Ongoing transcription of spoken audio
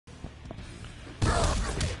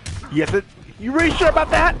Yes, it. You really sure about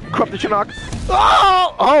that? Corrupted Shinnok.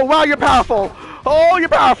 Oh! Oh, wow, you're powerful. Oh, you're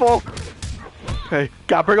powerful. Okay,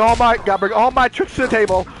 gotta bring all my tricks to the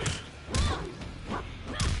table.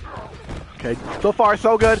 Okay, so far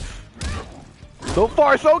so good. So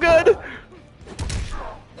far so good.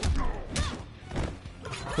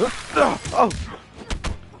 Oh.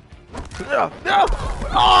 No.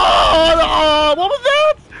 Oh, no. What was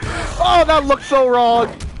that? Oh, that looked so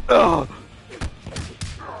wrong. Oh.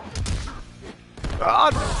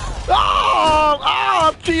 Oh,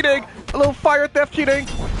 I'm cheating. A little fire theft cheating.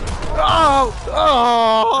 Oh.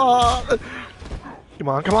 Come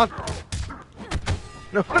on, come on.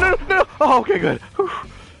 No. Oh, okay, good. Whew.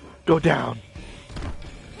 Go down.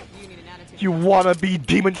 You wanna be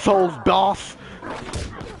Demon Souls boss?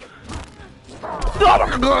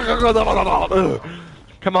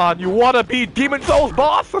 Come on, you wanna be Demon Souls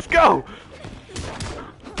boss? Let's go!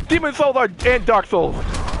 Demon Souls and Dark Souls.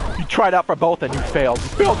 You tried out for both and you failed. You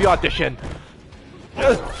failed the audition.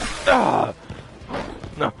 No.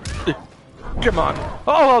 Come on.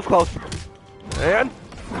 Oh, that was close. And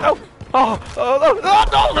no.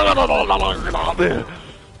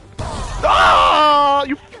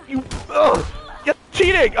 You're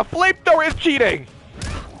cheating. A flamethrower is cheating.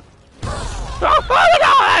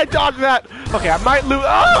 I dodged that. Okay, I might lose.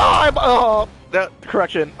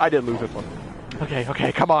 Correction, I did lose this one.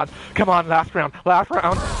 Okay, come on, last round.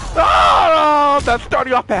 Oh, that's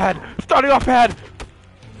starting off bad.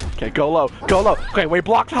 Okay, go low. Okay, when he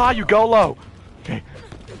blocks high, you go low. Okay.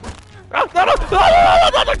 No!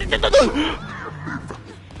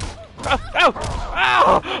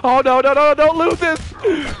 Oh no! Don't lose this.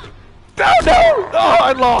 No! Oh,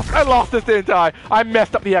 I lost this didn't I? I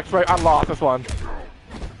messed up the X-ray. I lost this one.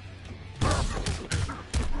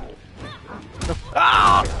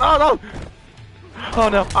 Oh no! Oh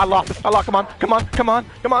no! I lost this. Come on!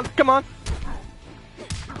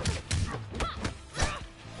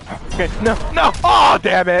 Okay, no! Oh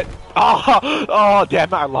damn it! Oh damn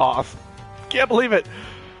it! I lost. Can't believe it.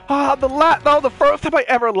 The first time I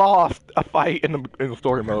ever lost a fight in the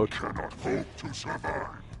story mode.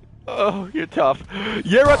 Oh, you're tough.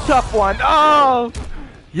 You're a tough one. Oh,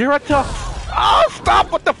 you're a tough. Oh,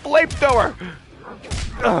 stop with the flamethrower.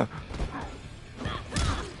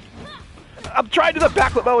 I'm trying to do the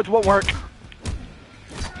backflip mode, which won't work.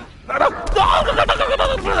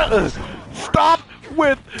 Stop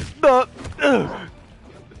with the.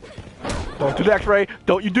 Don't do the X-ray.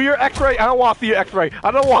 Don't you do your X-ray. I don't want to see your X-ray.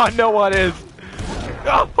 I don't want to know what it is.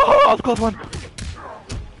 Oh, that was a close one.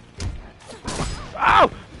 Ow!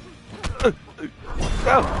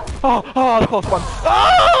 Oh, the close one.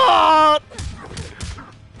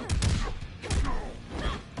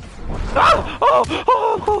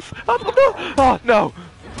 Close. Oh, no.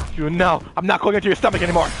 No. I'm not going into your stomach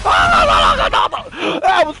anymore.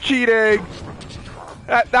 That was cheating.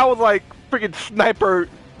 That was like freaking sniper.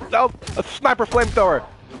 That was a sniper flamethrower.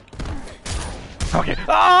 Okay.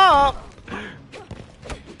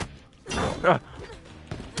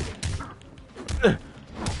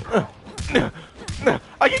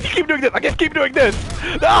 I can keep doing this.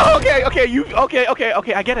 Oh, okay. I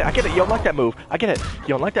get it. You don't like that move. I get it. You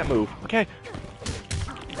don't like that move. Okay.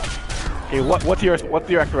 Okay. What's your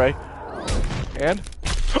X-ray? And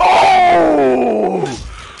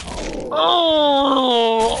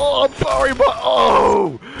oh, I'm sorry, but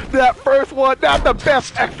that first one, that's the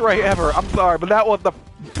best X-ray ever. I'm sorry, but that was the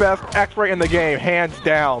best X-ray in the game, hands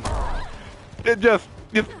down. It just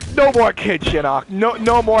no more kids, Shinnok.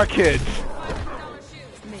 No more kids.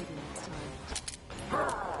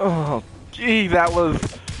 Oh, gee, that was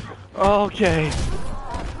okay.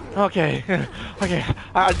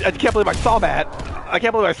 I can't believe I saw that. I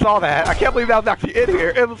can't believe that was actually in here.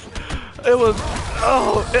 It was.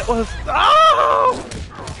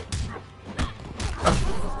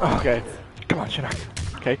 Okay, come on, Shinnok.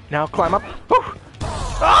 Okay, now climb up. Whew.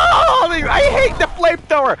 Oh, I hate the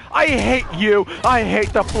flamethrower. I hate you. I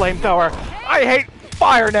hate the flamethrower. I hate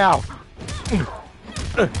fire now.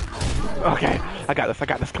 Okay, I got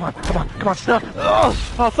this. Come on.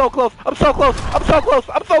 Oh, so close. I'm so close.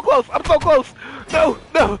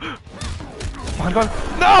 No. Come on.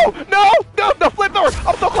 No, the flamethrower.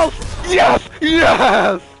 I'm so close.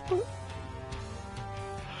 Yes.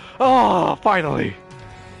 Oh, finally.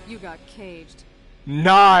 You got caged.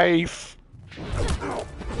 Nice.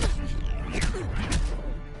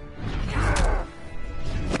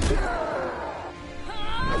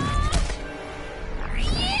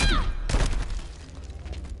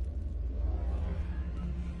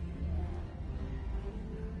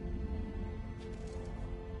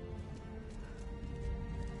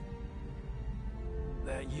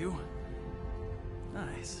 that you?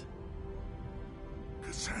 Nice.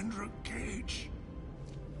 Cassandra Cage.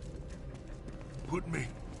 Put me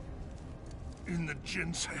in the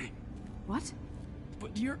Jinsei. What?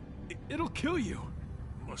 But it'll kill you.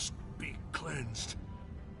 Must be cleansed.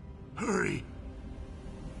 Hurry.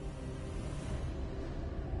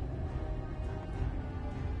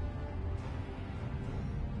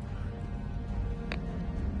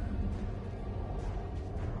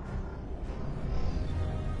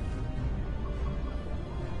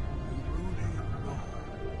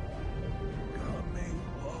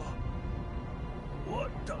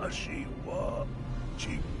 Watashi wa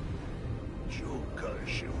Joka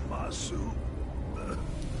shimasu.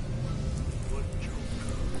 What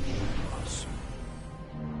Joka shimasu?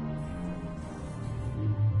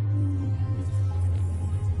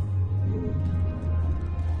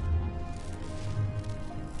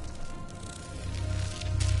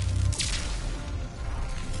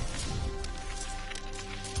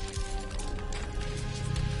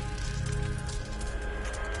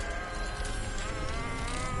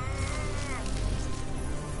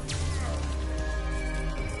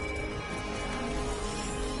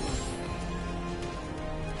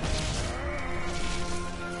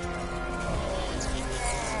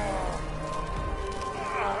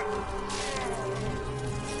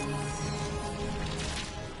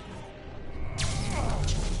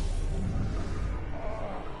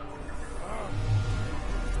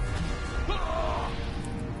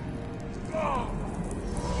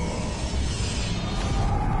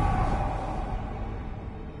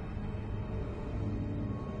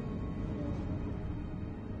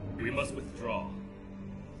 We must withdraw.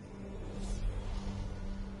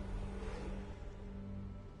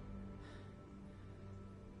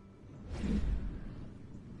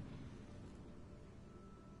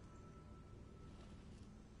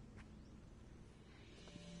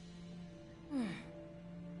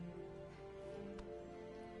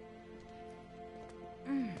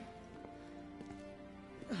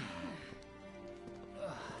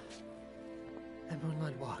 That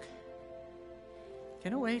moonlight walk.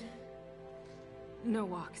 Can it wait? No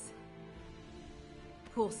walks.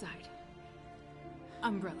 Poolside.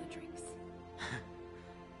 Umbrella drinks.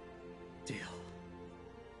 Deal.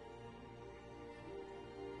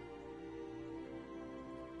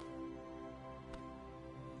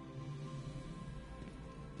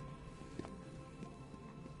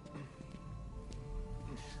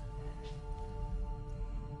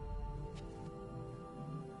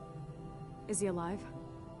 Is he alive?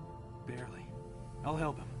 Barely. I'll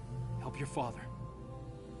help him. Help your father.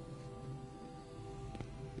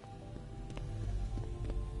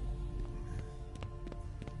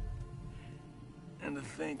 And to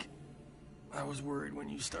think, I was worried when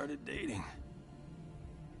you started dating.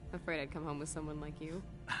 Afraid I'd come home with someone like you?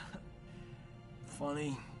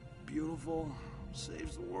 Funny, beautiful,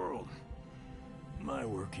 saves the world. My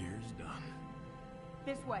work here is done.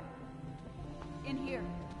 This way. In here.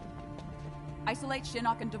 Isolate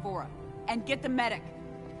Shinnok and Devora. And get the medic.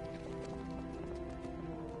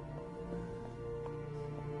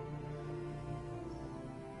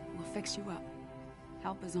 We'll fix you up.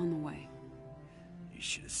 Help is on the way. You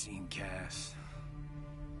should have seen Cass.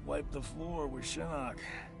 Wipe the floor with Shinnok.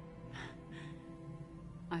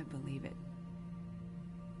 I believe it.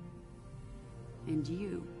 And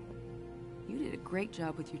you did a great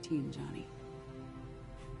job with your team, Johnny.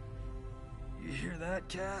 You hear that,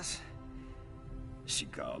 Cass? She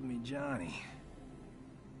called me Johnny.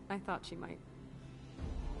 I thought she might.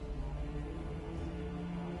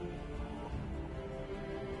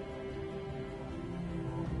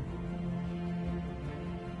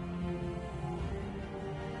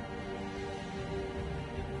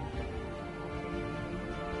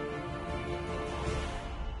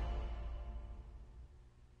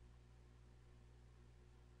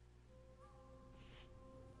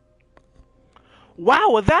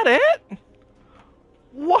 Wow, was that it?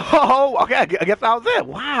 Whoa! Okay, I guess that was it.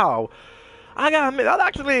 Wow. I gotta admit, that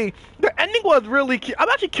actually, the ending was really. I'm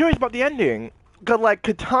actually curious about the ending, cause like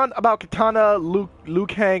Katana, Liu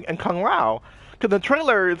Kang, and Kung Lao. Cause the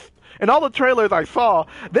trailers and all the trailers I saw,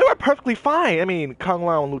 they were perfectly fine. I mean, Kung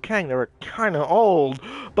Lao and Liu Kang, they were kind of old,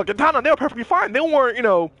 but Katana, they were perfectly fine. They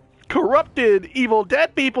weren't, corrupted, evil,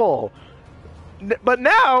 dead people. But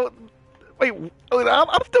now, wait,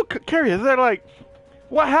 I'm still curious. They're like,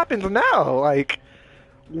 what happens now? Like,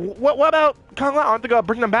 what about Kung Lao? Aren't they gonna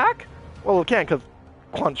bring them back? Well, we can't, because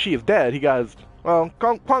Quan Chi is dead.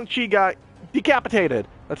 Quan Chi got decapitated.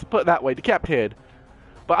 Let's put it that way, decapitated.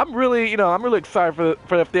 But I'm really excited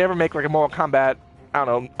for if they ever make like a Mortal Kombat, I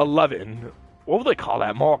don't know, 11. What would they call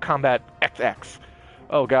that? Mortal Kombat XX.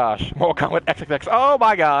 Oh gosh, Mortal Kombat XXX. Oh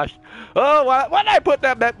my gosh. Oh, why did I put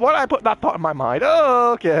that? Why did I put that thought in my mind?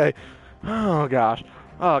 Oh, okay. Oh gosh.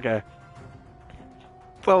 Okay.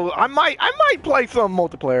 So I might play some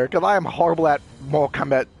multiplayer because I am horrible at Mortal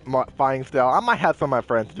Kombat fighting style. I might have some of my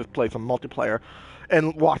friends just play some multiplayer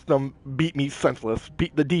and watch them beat me senseless,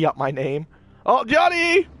 beat the D out my name. Oh,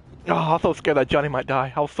 Johnny! Oh, I was so scared that Johnny might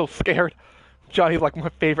die. I was so scared. Johnny's like my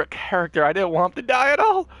favorite character. I didn't want him to die at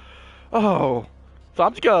all. Oh. So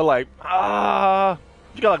I'm just gonna let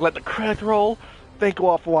the credits roll. Thank you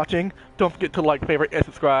all for watching. Don't forget to like, favorite, and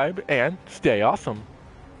subscribe, and stay awesome.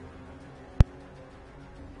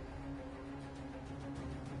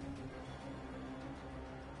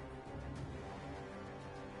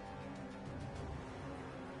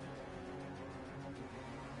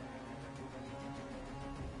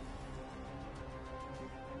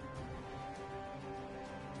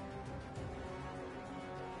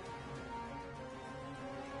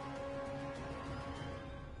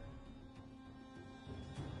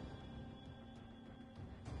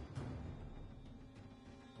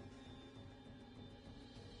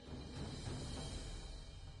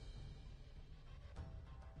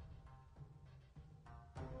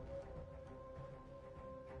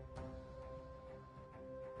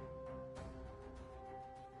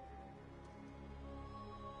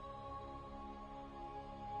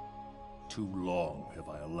 Too long have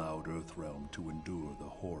I allowed Earthrealm to endure the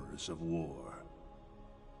horrors of war.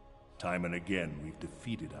 Time and again we've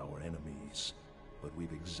defeated our enemies, but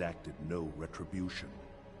we've exacted no retribution,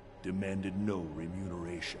 demanded no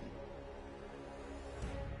remuneration.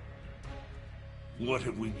 What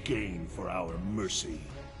have we gained for our mercy?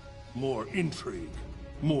 More intrigue,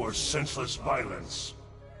 more senseless violence.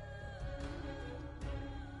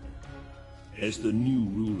 As the new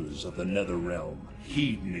rulers of the Netherrealm,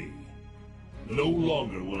 heed me. No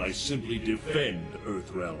longer will I simply defend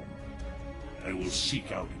Earthrealm. I will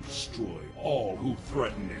seek out and destroy all who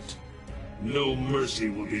threaten it. No mercy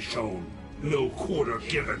will be shown, no quarter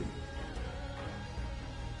given.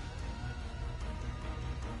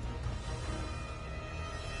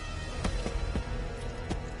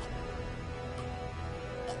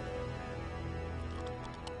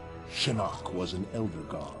 Shinnok was an elder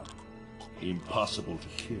god, impossible to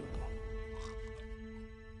kill.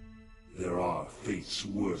 There are fates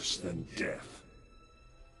worse than death.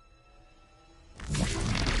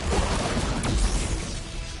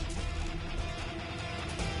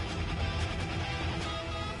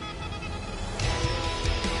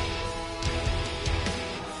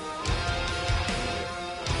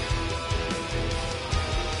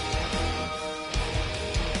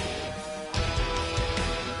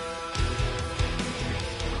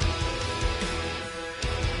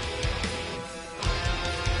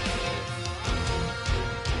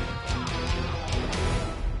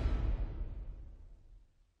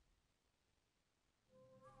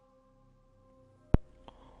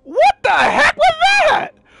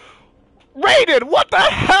 Raiden, what the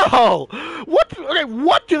hell?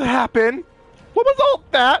 What just happened? What was all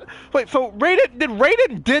that? Wait, so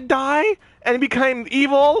Raiden did die and he became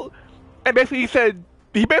evil? And basically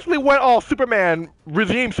he basically went all Superman,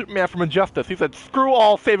 redeemed Superman from injustice. He said, screw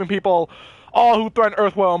all saving people, all who threaten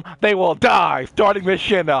Earthrealm, they will die, starting with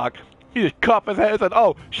Shinnok. He just cut off his head and said,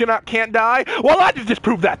 oh, Shinnok can't die? Well, I just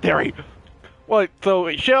disproved that theory. Well, so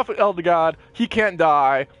Shinnok is Elder God, he can't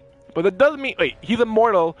die, but that doesn't mean, he's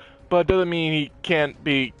immortal, but it doesn't mean he can't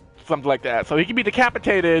be something like that. So he can be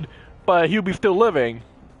decapitated, but he'll be still living.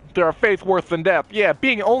 There are fates worse than death. Yeah,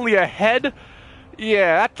 being only a head,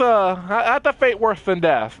 yeah, that's a fate worse than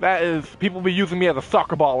death. That is, people will be using me as a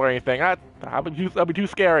soccer ball or anything. That'd be too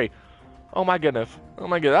scary. Oh my goodness. Oh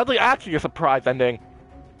my goodness. That's actually a surprise ending.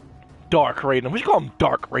 Dark Raiden. We should call him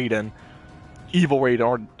Dark Raiden. Evil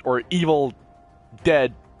Raiden, or Evil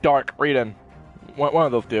Dead Dark Raiden. One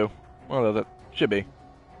of those two. One of those, it should be.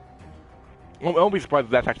 I won't be surprised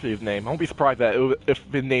if that's actually his name. I won't be surprised that if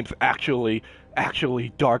his name's actually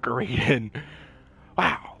Dark Raiden.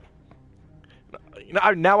 Wow.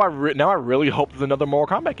 Now I really hope there's another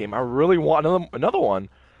Mortal Kombat game. I really want another one.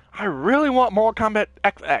 I really want Mortal Kombat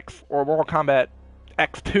XX or Mortal Kombat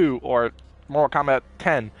X2 or Mortal Kombat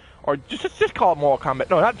 10 or just call it Mortal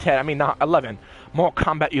Kombat. No, not 10. I mean not 11. Mortal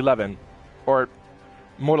Kombat 11 or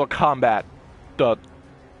Mortal Kombat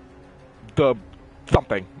the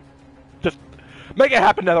something. Just make it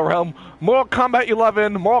happen, NetherRealm. Mortal Kombat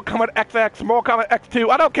 11, Mortal Kombat XX, Mortal Kombat X2.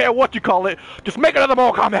 I don't care what you call it. Just make another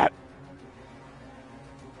Mortal Kombat.